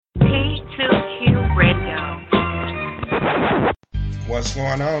What's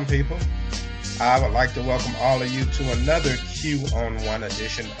going on, people? I would like to welcome all of you to another Q-on-1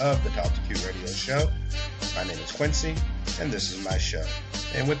 edition of the Talk to Q radio show. My name is Quincy, and this is my show.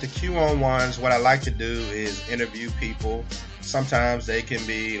 And with the Q-on-1s, what I like to do is interview people. Sometimes they can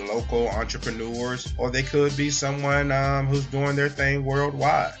be local entrepreneurs, or they could be someone who's doing their thing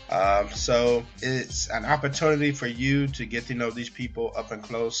worldwide. So it's an opportunity for you to get to know these people up and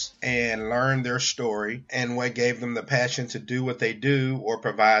close and learn their story and what gave them the passion to do what they do or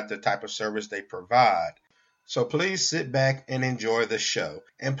provide the type of service they provide. So please sit back and enjoy the show.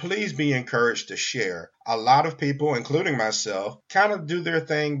 And please be encouraged to share. A lot of people, including myself, kind of do their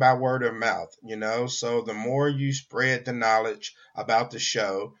thing by word of mouth, So the more you spread the knowledge about the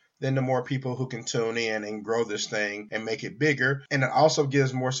show, then the more people who can tune in and grow this thing and make it bigger. And it also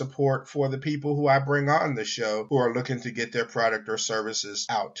gives more support for the people who I bring on the show who are looking to get their product or services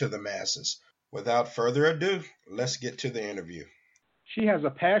out to the masses. Without further ado, let's get to the interview. She has a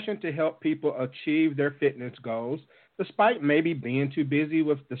passion to help people achieve their fitness goals, despite maybe being too busy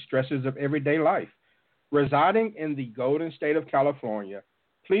with the stresses of everyday life. Residing in the Golden State of California,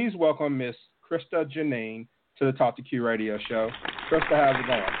 please welcome Miss Christa Janine to the Talk to Q radio show. Christa, how's it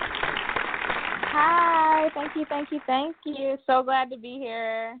going? Hi, thank you. So glad to be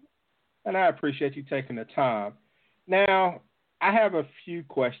here. And I appreciate you taking the time. Now, I have a few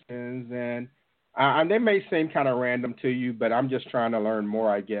questions, and they may seem kind of random to you, but I'm just trying to learn more,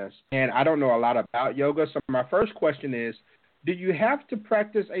 I guess. And I don't know a lot about yoga, so my first question is, do you have to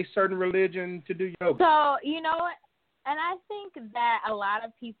practice a certain religion to do yoga? So, you know what, and I think that a lot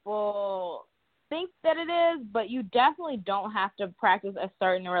of people think that it is, but you definitely don't have to practice a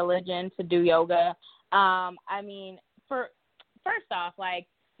certain religion to do yoga. First off,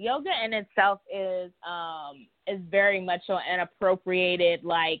 yoga in itself is very much so an appropriated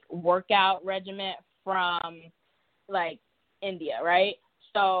workout regimen from India, right?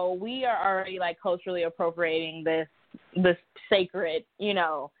 So we are already culturally appropriating this sacred,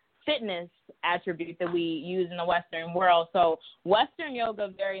 fitness attribute that we use in the Western world. So Western yoga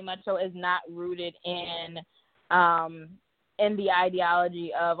very much so is not rooted in the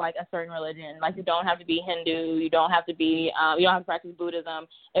ideology of a certain religion. You don't have to be Hindu, you don't have to be you don't have to practice Buddhism.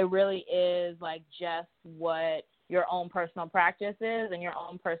 It really is just what your own personal practice is and your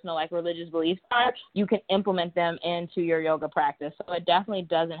own personal religious beliefs are. You can implement them into your yoga practice. So it definitely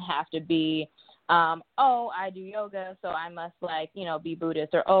doesn't have to be I do yoga, so I must be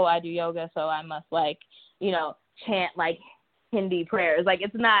Buddhist, or I do yoga, so I must chant Hindi prayers.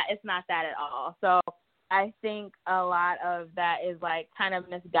 It's not that at all. So I think a lot of that is kind of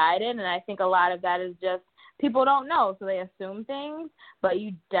misguided, and I think a lot of that is just people don't know, so they assume things. But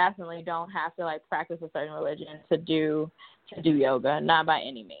you definitely don't have to practice a certain religion to do yoga, not by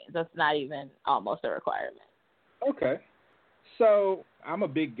any means. That's not even almost a requirement. Okay, so I'm a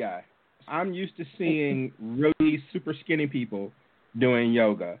big guy. I'm used to seeing really super skinny people doing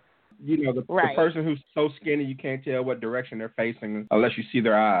yoga. The person who's so skinny you can't tell what direction they're facing unless you see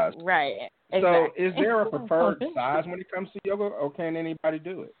their eyes. Right. Exactly. So is there a preferred size when it comes to yoga, or can anybody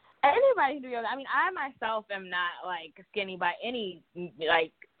do it? Anybody can do yoga. I myself am not skinny by any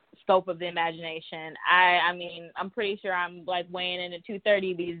scope of the imagination. I'm pretty sure I'm weighing in at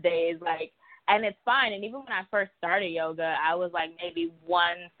 230 these days, and it's fine. And even when I first started yoga, I was maybe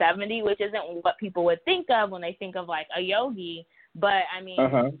 170, which isn't what people would think of when they think of a yogi. But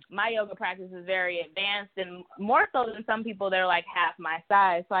my yoga practice is very advanced, and more so than some people, they're half my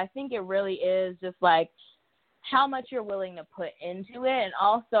size. So I think it really is just how much you're willing to put into it, and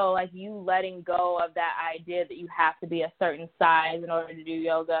also you letting go of that idea that you have to be a certain size in order to do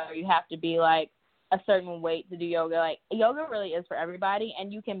yoga, or you have to be a certain weight to do yoga. Yoga really is for everybody,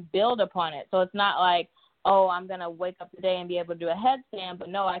 and you can build upon it. So it's not I'm going to wake up today and be able to do a headstand, but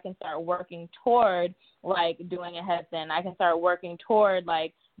no, I can start working toward doing a headstand. I can start working toward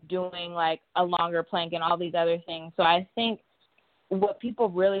doing a longer plank and all these other things. So I think what people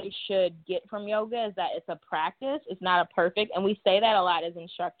really should get from yoga is that it's a practice. It's not a perfect, and we say that a lot as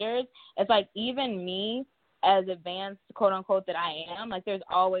instructors. It's even me, as advanced, quote unquote, that I am, there's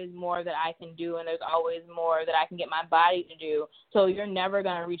always more that I can do, and there's always more that I can get my body to do. So you're never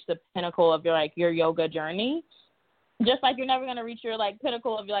going to reach the pinnacle of your yoga journey. Just you're never going to reach your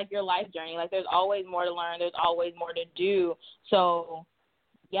pinnacle of your life journey. There's always more to learn. There's always more to do. So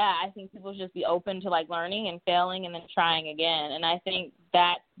yeah, I think people should just be open to learning and failing and then trying again. And I think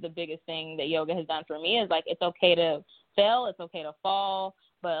that's the biggest thing that yoga has done for me is it's okay to fail. It's okay to fall.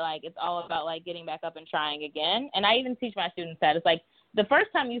 But it's all about getting back up and trying again. And I even teach my students that it's the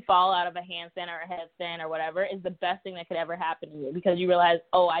first time you fall out of a handstand or a headstand or whatever is the best thing that could ever happen to you, because you realize,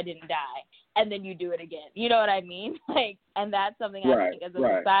 I didn't die. and then you do it again. You know what I mean? Like, and that's something I think as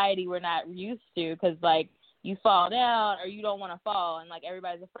a society we're not used to, because like you fall down or you don't want to fall, and like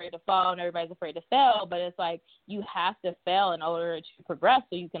everybody's afraid to fall and everybody's afraid to fail, but it's like you have to fail in order to progress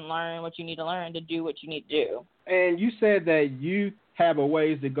so you can learn what you need to learn to do what you need to do. And you said that you have a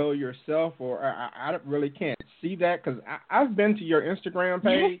ways to go yourself, or I really can't see that, because I've been to your Instagram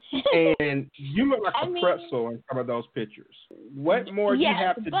page and you look like a pretzel in some of those pictures. What more do you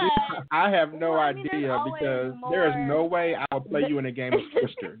have to do? I have no idea, because there is no way I will play you in a game of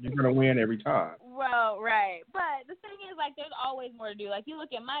Twister. You're going to win every time. Well, right. But the thing is, like, there's always more to do. Like, you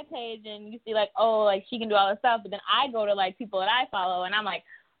look at my page and you see, like, oh, like, she can do all this stuff, but then I go to, like, people that I follow, and I'm like,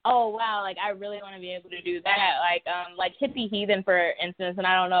 oh, wow, like, I really want to be able to do that. Like Hippie Heathen, for instance, and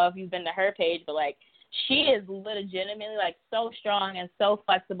I don't know if you've been to her page, but, like, she is legitimately, like, so strong and so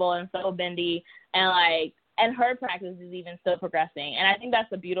flexible and so bendy, and, like, and her practice is even still progressing. And I think that's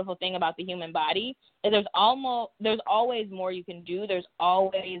the beautiful thing about the human body, is there's always more you can do. There's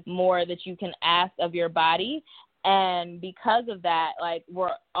always more that you can ask of your body. And because of that, like,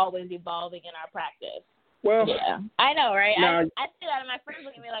 we're always evolving in our practice. Well, yeah, I know, right? Now, I say that, and my friends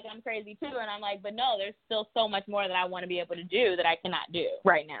look at me like I'm crazy too, and I'm like, but no, there's still so much more that I want to be able to do that I cannot do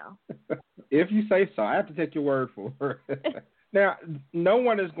right now. If you say so, I have to take your word for it. Now, no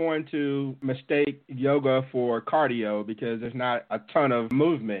one is going to mistake yoga for cardio because there's not a ton of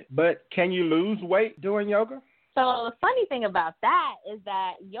movement. But can you lose weight doing yoga? So the funny thing about that is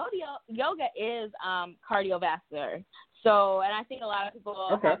that yoga is cardiovascular. So, and I think a lot of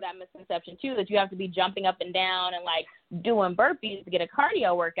people have that misconception too, that you have to be jumping up and down and like doing burpees to get a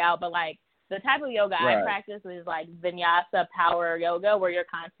cardio workout. But like the type of yoga I practice is like vinyasa power yoga, where you're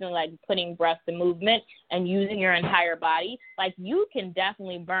constantly like putting breath to movement and using your entire body. Like you can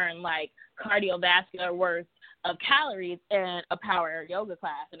definitely burn like cardiovascular worth of calories in a power yoga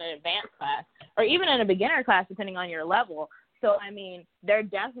class, in an advanced class, or even in a beginner class, depending on your level. So, I mean, there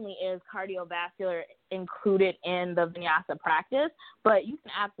definitely is cardiovascular included in the vinyasa practice, but you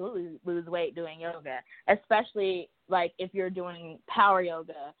can absolutely lose weight doing yoga, especially like if you're doing power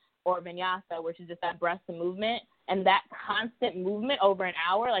yoga or vinyasa, which is just that breath to movement, and that constant movement over an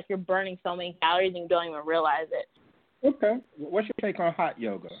hour, like you're burning so many calories and you don't even realize it. Okay. What's your take on hot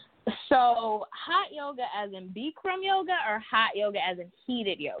yoga? So hot yoga as in Bikram yoga, or hot yoga as in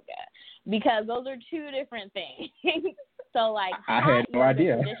heated yoga? Because those are two different things. So like I had no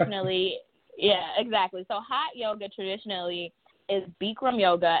idea. Traditionally, yeah, exactly. So hot yoga traditionally is Bikram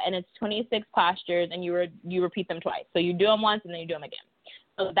yoga, and it's 26 postures, and you repeat them twice. So you do them once and then you do them again.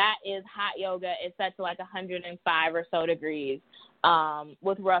 So that is hot yoga. It's set to like 105 or so degrees,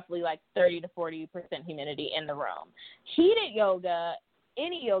 with roughly like 30 to 40% humidity in the room. Heated yoga,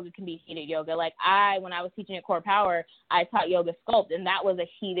 any yoga can be heated yoga. Like when I was teaching at Core Power, I taught yoga sculpt, and that was a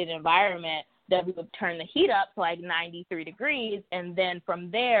heated environment that we would turn the heat up to like 93 degrees, and then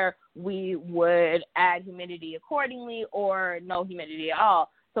from there we would add humidity accordingly or no humidity at all.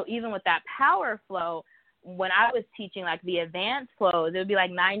 So even with that power flow, when I was teaching like the advanced flows, it would be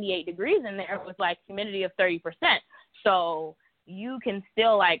like 98 degrees in there with like humidity of 30%. So you can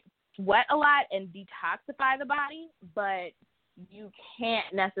still like sweat a lot and detoxify the body, but you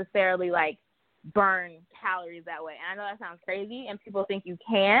can't necessarily like burn calories that way. And I know that sounds crazy and people think you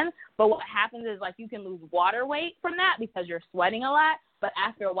can, but what happens is like you can lose water weight from that because you're sweating a lot, but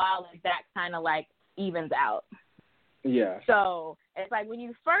after a while like that kind of like evens out. Yeah. So it's like when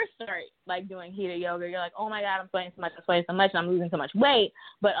you first start like doing heated yoga, you're like, oh my God, I'm sweating so much, and I'm losing so much weight.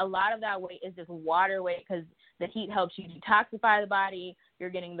 But a lot of that weight is just water weight because the heat helps you detoxify the body. You're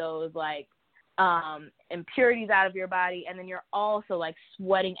getting those like impurities out of your body, and then you're also like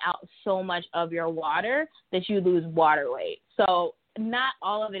sweating out so much of your water that you lose water weight. So not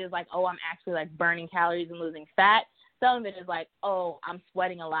all of it is like, oh, I'm actually like burning calories and losing fat. Some of it is like, oh, I'm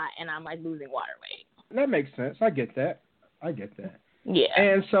sweating a lot and I'm like losing water weight. That makes sense. I get that. Yeah.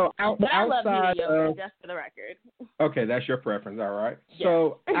 And so but I love outside yoga, just for the record. Okay, that's your preference, all right. Yeah.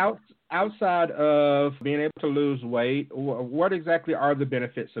 So outside of being able to lose weight, what exactly are the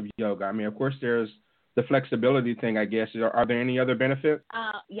benefits of yoga? I mean, of course, there's the flexibility thing, I guess. Are there any other benefits?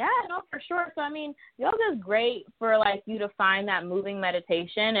 Yeah, no, for sure. So, I mean, yoga is great for, like, you to find that moving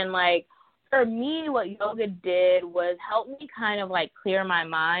meditation. And, like, for me, what yoga did was help me kind of, like, clear my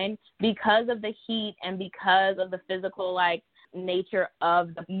mind because of the heat and because of the physical, like, nature of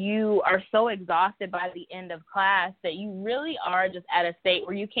you are so exhausted by the end of class that you really are just at a state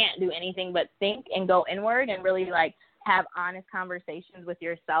where you can't do anything but think and go inward and really like have honest conversations with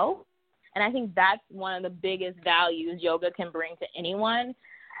yourself. And I think that's one of the biggest values yoga can bring to anyone.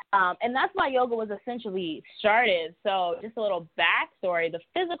 And that's why yoga was essentially started. So just a little backstory, the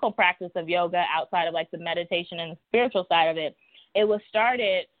physical practice of yoga outside of like the meditation and the spiritual side of it, it was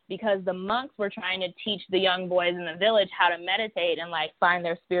started because the monks were trying to teach the young boys in the village how to meditate and like find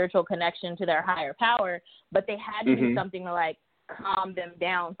their spiritual connection to their higher power. But they had to do something to like calm them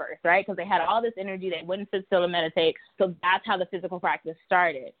down first, right? Because they had all this energy. They wouldn't sit still to meditate. So that's how the physical practice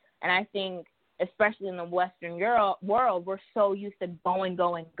started. And I think, especially in the Western world, we're so used to going,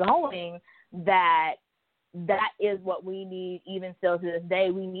 that is what we need even still to this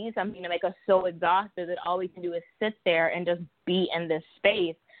day. We need something to make us so exhausted that all we can do is sit there and just be in this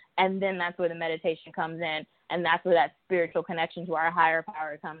space. And then that's where the meditation comes in, and that's where that spiritual connection to our higher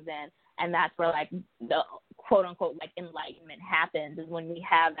power comes in. And that's where, like, the quote-unquote, like, enlightenment happens, is when we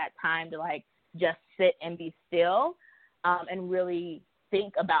have that time to, like, just sit and be still and really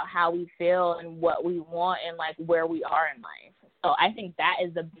think about how we feel and what we want and, like, where we are in life. So I think that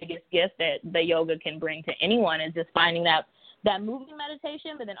is the biggest gift that the yoga can bring to anyone, is just finding that moving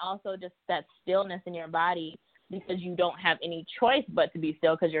meditation, but then also just that stillness in your body, because you don't have any choice but to be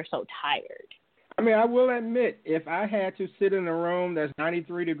still because you're so tired. I mean, I will admit, if I had to sit in a room that's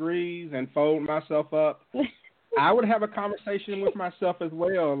 93 degrees and fold myself up, I would have a conversation with myself as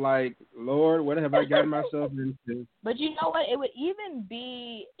well, like, Lord, what have I gotten myself into? But you know what? It would even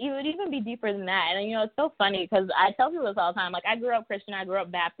be deeper than that. And, you know, it's so funny because I tell people this all the time. Like, I grew up Christian. I grew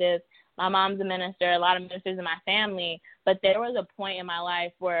up Baptist. My mom's a minister, a lot of ministers in my family. But there was a point in my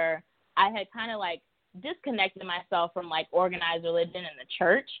life where I had kind of, like, disconnected myself from, like, organized religion and the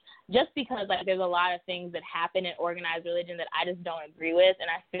church, just because, like, there's a lot of things that happen in organized religion that I just don't agree with. And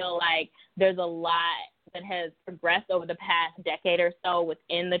I feel like there's a lot that has progressed over the past decade or so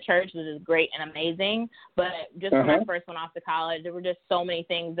within the church, which is great and amazing. But just when I first went off to college, there were just so many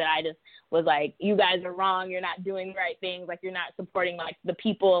things that I just was like, you guys are wrong. You're not doing the right things. Like, you're not supporting, like, the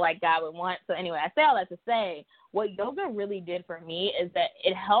people like God would want. So anyway, I say all that to say what yoga really did for me is that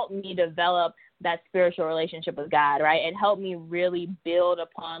it helped me develop that spiritual relationship with God, right? It helped me really build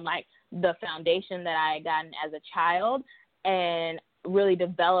upon, like, the foundation that I had gotten as a child and really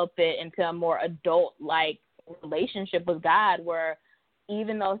develop it into a more adult-like relationship with God, where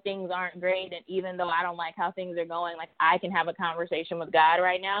even though things aren't great and even though I don't like how things are going, like, I can have a conversation with God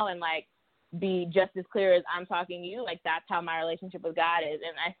right now and, like, be just as clear as I'm talking to you. Like, that's how my relationship with God is.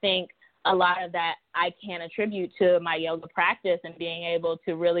 And I think a lot of that I can attribute to my yoga practice and being able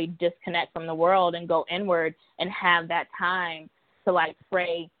to really disconnect from the world and go inward and have that time to, like,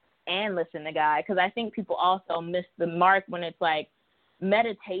 pray and listen to God. Because I think people also miss the mark when it's like,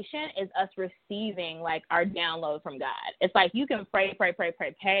 meditation is us receiving, like, our download from God. It's like you can pray,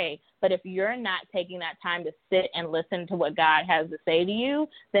 but if you're not taking that time to sit and listen to what God has to say to you,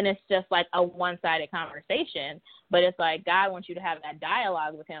 then it's just like a one-sided conversation. But it's like God wants you to have that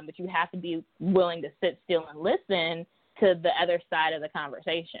dialogue with him, but you have to be willing to sit still and listen to the other side of the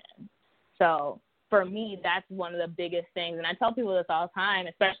conversation. So for me, that's one of the biggest things. And I tell people this all the time,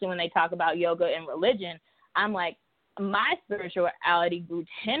 especially when they talk about yoga and religion. I'm like, my spirituality grew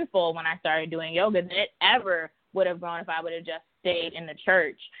tenfold when I started doing yoga than it ever would have grown if I would have just stayed in the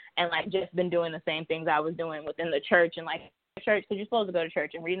church and, like, just been doing the same things I was doing within the church and, like, church because you're supposed to go to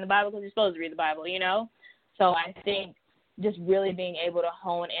church and reading the Bible because you're supposed to read the Bible, you know? So I think just really being able to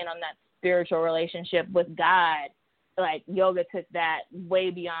hone in on that spiritual relationship with God, like, yoga took that way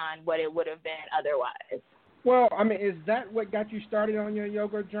beyond what it would have been otherwise. Well, I mean, is that what got you started on your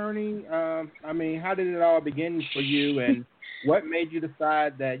yoga journey? I mean, how did it all begin for you, and what made you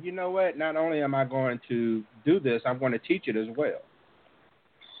decide that, you know what, not only am I going to do this, I'm going to teach it as well?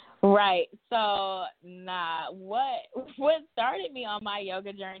 Right. So, what started me on my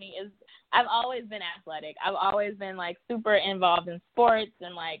yoga journey is I've always been athletic. I've always been, like, super involved in sports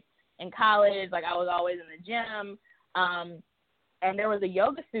and, like, in college. Like, I was always in the gym. And there was a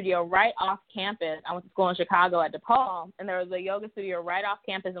yoga studio right off campus. I went to school in Chicago at DePaul, and there was a yoga studio right off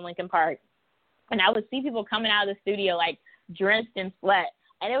campus in Lincoln Park. And I would see people coming out of the studio, like, drenched in sweat.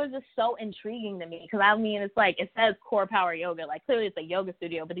 And it was just so intriguing to me because, I mean, it's like it says core power yoga. Like, clearly it's a yoga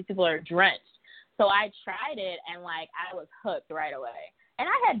studio, but these people are drenched. So I tried it, and, like, I was hooked right away. And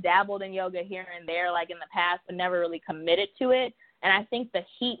I had dabbled in yoga here and there, like, in the past, but never really committed to it. And I think the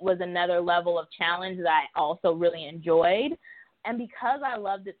heat was another level of challenge that I also really enjoyed. And because I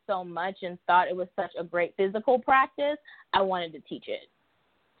loved it so much and thought it was such a great physical practice, I wanted to teach it.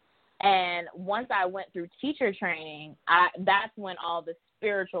 And once I went through teacher training, that's when all the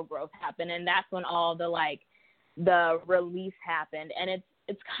spiritual growth happened, and that's when all the, like, the release happened. And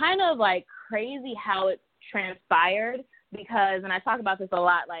it's kind of, like, crazy how it transpired because, and I talk about this a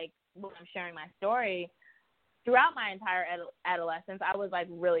lot, like, when I'm sharing my story, throughout my entire adolescence, I was, like,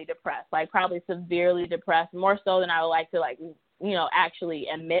 really depressed, like, probably severely depressed, more so than I would like to, like, you know, actually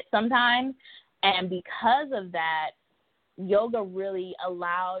admit sometimes. And because of that, yoga really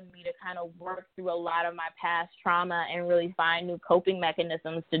allowed me to kind of work through a lot of my past trauma and really find new coping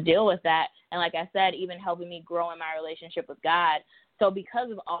mechanisms to deal with that. And like I said, even helping me grow in my relationship with God. So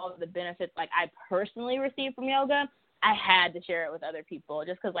because of all of the benefits, like, I personally received from yoga, I had to share it with other people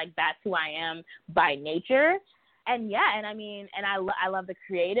just because, like, that's who I am by nature. And, yeah, and I mean, and I love the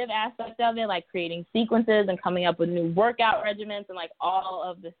creative aspect of it, like creating sequences and coming up with new workout regimens and, like, all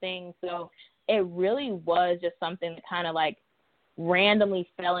of the things. So it really was just something that kind of, like, randomly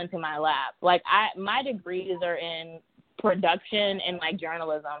fell into my lap. Like, my degrees are in production and, like,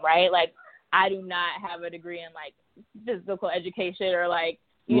 journalism, right? Like, I do not have a degree in, like, physical education or, like,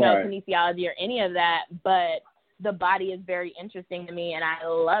 you know, kinesiology or any of that, but the body is very interesting to me, and I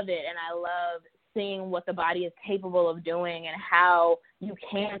love it, and I love seeing what the body is capable of doing and how you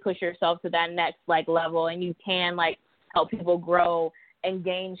can push yourself to that next, like, level, and you can, like, help people grow and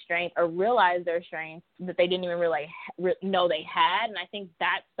gain strength or realize their strengths that they didn't even really know they had. And I think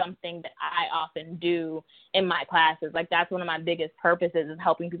that's something that I often do in my classes. Like, that's one of my biggest purposes, is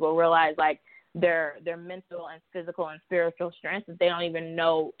helping people realize, like, their mental and physical and spiritual strengths that they don't even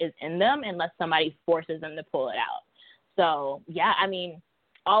know is in them unless somebody forces them to pull it out. So, yeah, I mean,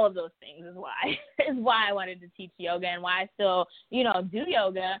 all of those things is why I wanted to teach yoga and why I still, you know, do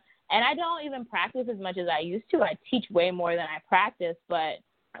yoga. And I don't even practice as much as I used to. I teach way more than I practice, but,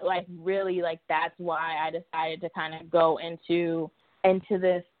 like, really, like, that's why I decided to kind of go into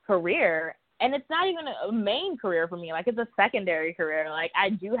this career. And it's not even a main career for me. Like, it's a secondary career. Like, I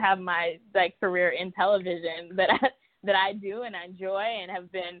do have my, like, career in television that I do and I enjoy and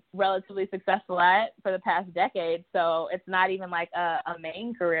have been relatively successful at for the past decade. So it's not even, like, a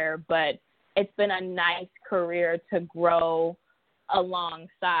main career, but it's been a nice career to grow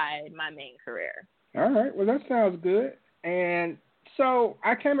alongside my main career. All right. Well, that sounds good. And so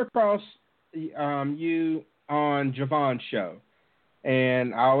I came across you on Javon's show.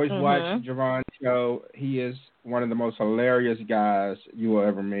 And I always watch Javon's show. He is one of the most hilarious guys you will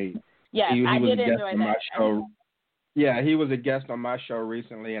ever meet. Yeah, I did enjoy that. Show. Yeah, he was a guest on my show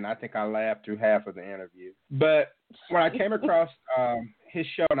recently, and I think I laughed through half of the interview. But when I came across his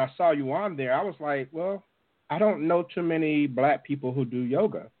show and I saw you on there, I was like, well, I don't know too many black people who do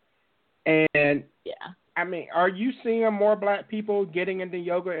yoga. And, yeah, I mean, are you seeing more black people getting into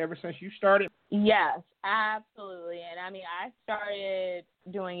yoga ever since you started? Yes, absolutely. And I mean, I started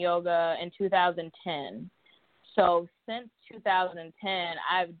doing yoga in 2010. So since 2010,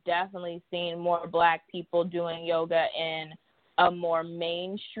 I've definitely seen more black people doing yoga in a more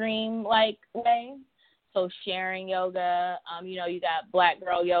mainstream, like, way. So sharing yoga, you know, you got Black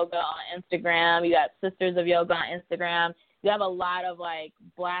Girl Yoga on Instagram, you got Sisters of Yoga on Instagram. You have a lot of, like,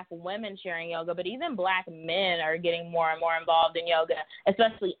 black women sharing yoga, but even black men are getting more and more involved in yoga,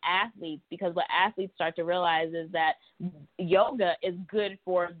 especially athletes, because what athletes start to realize is that yoga is good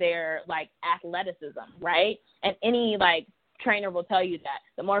for their, like, athleticism, right? And any, like, trainer will tell you that.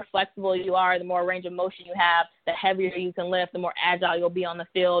 The more flexible you are, the more range of motion you have, the heavier you can lift, the more agile you'll be on the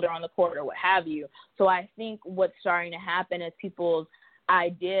field or on the court or what have you. So I think what's starting to happen is people's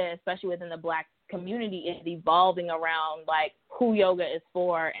idea, especially within the black community, is evolving around, like, who yoga is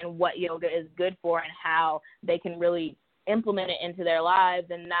for and what yoga is good for and how they can really implement it into their lives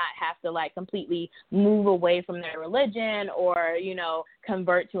and not have to, like, completely move away from their religion or, you know,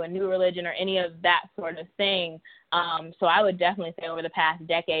 convert to a new religion or any of that sort of thing. So I would definitely say over the past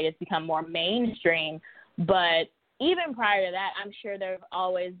decade it's become more mainstream. But even prior to that, I'm sure there have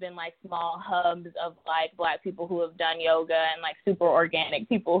always been, like, small hubs of, like, black people who have done yoga and, like, super organic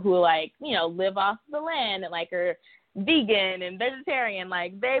people who, like, you know, live off the land and, like, are vegan and vegetarian.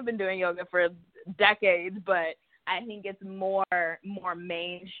 Like, they've been doing yoga for decades, but I think it's more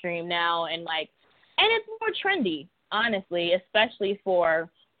mainstream now and, like, and it's more trendy, honestly, especially for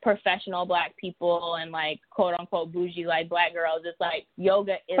professional black people and, like, quote unquote bougie, like, black girls. It's like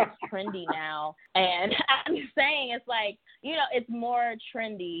yoga is trendy now. And I'm saying it's like, you know, it's more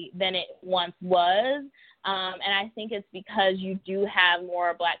trendy than it once was. And I think it's because you do have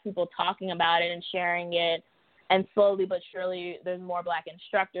more black people talking about it and sharing it. And slowly but surely there's more black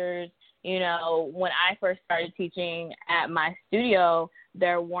instructors. You know, when I first started teaching at my studio,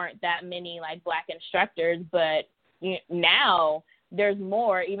 there weren't that many, like, black instructors, but now there's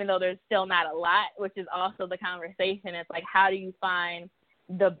more, even though there's still not a lot, which is also the conversation. It's like, how do you find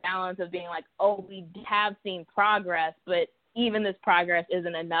the balance of being like, oh, we have seen progress, but even this progress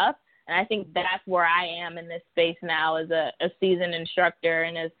isn't enough. And I think that's where I am in this space now as a seasoned instructor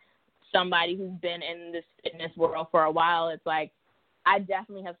and as somebody who's been in this fitness world for a while, it's like, I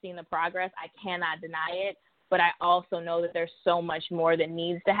definitely have seen the progress. I cannot deny it, but I also know that there's so much more that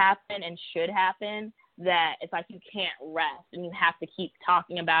needs to happen and should happen, that it's like you can't rest, and you have to keep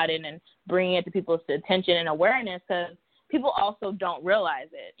talking about it and bringing it to people's attention and awareness, because people also don't realize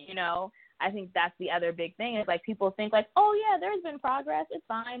it, you know? I think that's the other big thing. Is like people think like, oh, yeah, there's been progress. It's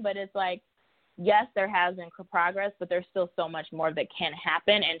fine. But it's like, yes, there has been progress, but there's still so much more that can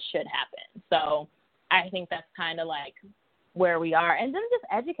happen and should happen. So I think that's kind of like where we are. And then just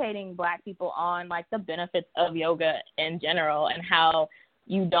educating Black people on like the benefits of yoga in general, and how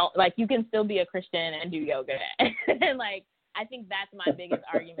you don't, like, you can still be a Christian and do yoga. And like, I think that's my biggest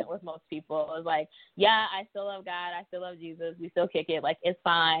argument with most people is like, yeah, I still love God. I still love Jesus. We still kick it. Like, it's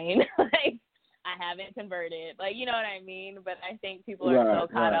fine. Like, I haven't converted. Like, you know what I mean? But I think people are so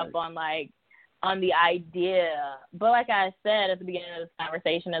caught up on like, on the idea. But like I said at the beginning of this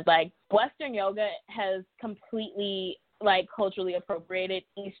conversation, is like Western yoga has completely like culturally appropriated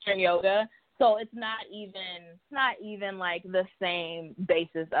Eastern yoga. So it's not even like the same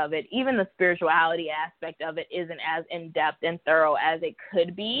basis of it. Even the spirituality aspect of it isn't as in-depth and thorough as it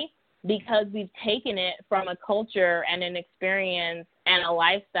could be, because we've taken it from a culture and an experience and a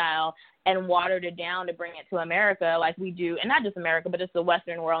lifestyle and watered it down to bring it to America like we do, and not just America, but just the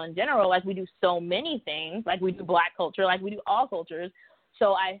Western world in general, like we do so many things, like we do Black culture, like we do all cultures.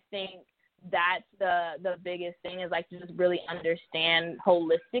 So I think that's the biggest thing, is like to just really understand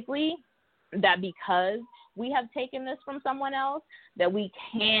holistically that because we have taken this from someone else, that we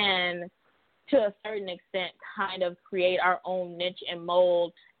can, to a certain extent, kind of create our own niche and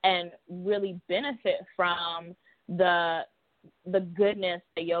mold and really benefit from the goodness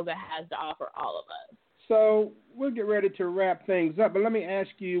that yoga has to offer all of us. So we'll get ready to wrap things up, but let me ask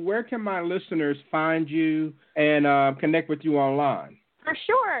you, where can my listeners find you and connect with you online? For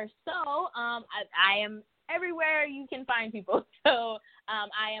sure. So I am everywhere you can find people. So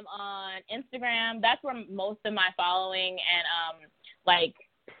I am on Instagram. That's where most of my following and like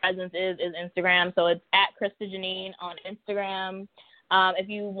presence is Instagram. So it's at Christa Janine on Instagram. If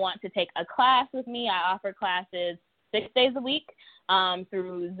you want to take a class with me, I offer classes 6 days a week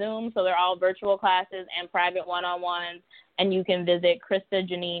through Zoom. So they're all virtual classes and private one-on-ones. And you can visit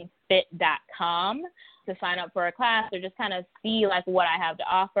ChristaJanineFit.com to sign up for a class or just kind of see like what I have to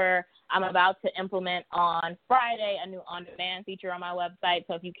offer. I'm about to implement on Friday a new on-demand feature on my website.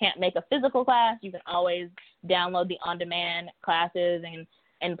 So if you can't make a physical class, you can always download the on-demand classes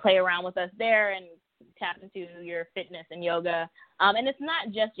and play around with us there and tap into your fitness and yoga. And it's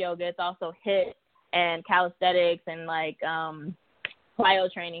not just yoga. It's also HIIT and calisthenics and like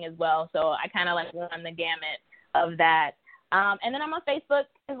plyo training as well. So I kind of like run the gamut of that. And then I'm on Facebook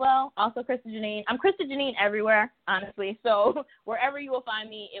as well, also Christa Janine. I'm Christa Janine everywhere, honestly. So wherever you will find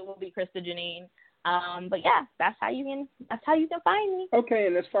me, it will be Christa Janine. But yeah, that's how you can find me. Okay,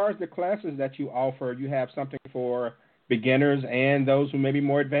 and as far as the classes that you offer, you have something for beginners and those who may be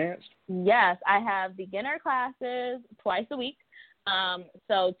more advanced? Yes, I have beginner classes twice a week.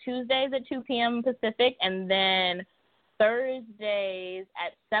 So Tuesdays at 2 p.m. Pacific, and then Thursdays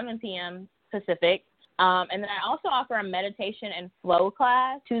at 7 p.m. Pacific. And then I also offer a meditation and flow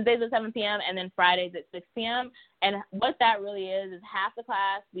class Tuesdays at 7 p.m. and then Fridays at 6 p.m. And what that really is half the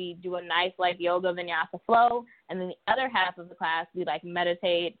class we do a nice like yoga vinyasa flow, and then the other half of the class we like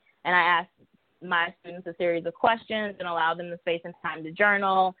meditate, and I ask my students a series of questions and allow them the space and time to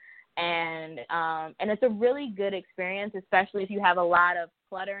journal. And it's a really good experience, especially if you have a lot of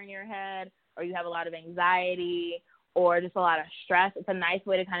clutter in your head or you have a lot of anxiety or just a lot of stress. It's a nice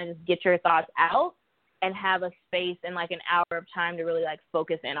way to kind of just get your thoughts out and have a space and like an hour of time to really like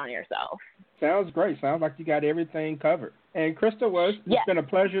focus in on yourself. Sounds great. Sounds like you got everything covered. And Christa, it's been a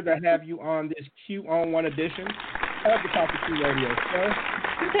pleasure to have you on this Q-on-1 edition of the Talk to Q Radio show.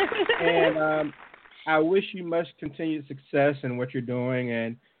 And I wish you much continued success in what you're doing,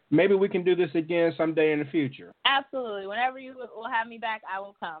 and maybe we can do this again someday in the future. Absolutely. Whenever you will have me back, I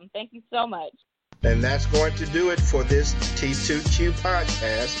will come. Thank you so much. And that's going to do it for this T2Q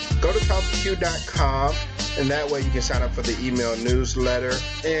podcast. Go to talktoq.com, and that way you can sign up for the email newsletter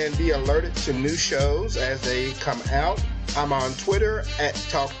and be alerted to new shows as they come out. I'm on Twitter at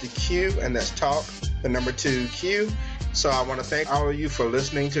TalkToQ, and that's talk, the number 2Q. So I want to thank all of you for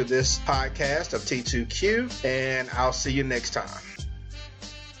listening to this podcast of T2Q, and I'll see you next time.